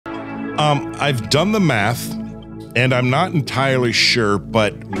I've done the math, and I'm not entirely sure,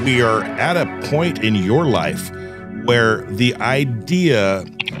 but we are at a point in your life where the idea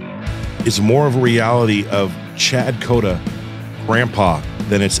is more of a reality of Chad Cota, grandpa,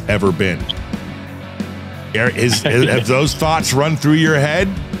 than it's ever been. Have those thoughts run through your head?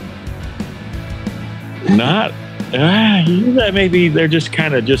 Not. Maybe they're just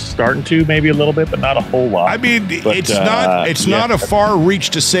kind of just starting to, maybe a little bit, but not a whole lot. I mean, but, it's not a far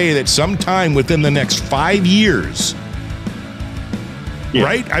reach to say that sometime within the next 5 years,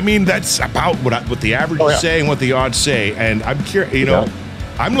 right? I mean, that's about what the averages say and what the odds say. And I'm curious,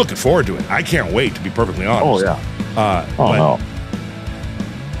 I'm looking forward to it. I can't wait, to be perfectly honest. No.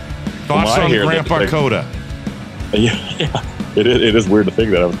 Thoughts on Grandpa Cota? Yeah. It is weird to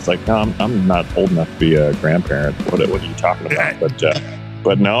think that. I was like, no, I'm not old enough to be a grandparent. What are you talking about?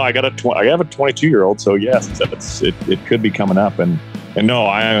 But no, I have a 22-year-old, so yes, it could be coming up. And no,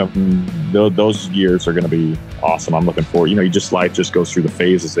 I am. Those years are going to be awesome. I'm looking forward. Life just goes through the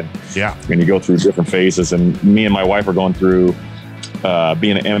phases, and you go through different phases. And me and my wife are going through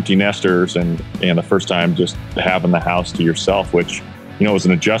being empty nesters, and the first time just having the house to yourself, which was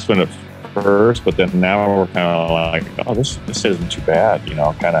an adjustment at first, but then now we're kind of like, oh, this isn't too bad,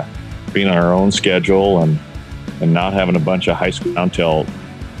 kind of being on our own schedule and not having a bunch of high school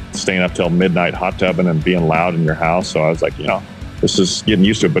staying up till midnight hot tubbing and being loud in your house. So I was like, this is getting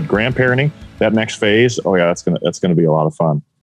used to it. But grandparenting, that next phase, oh yeah, that's gonna be a lot of fun.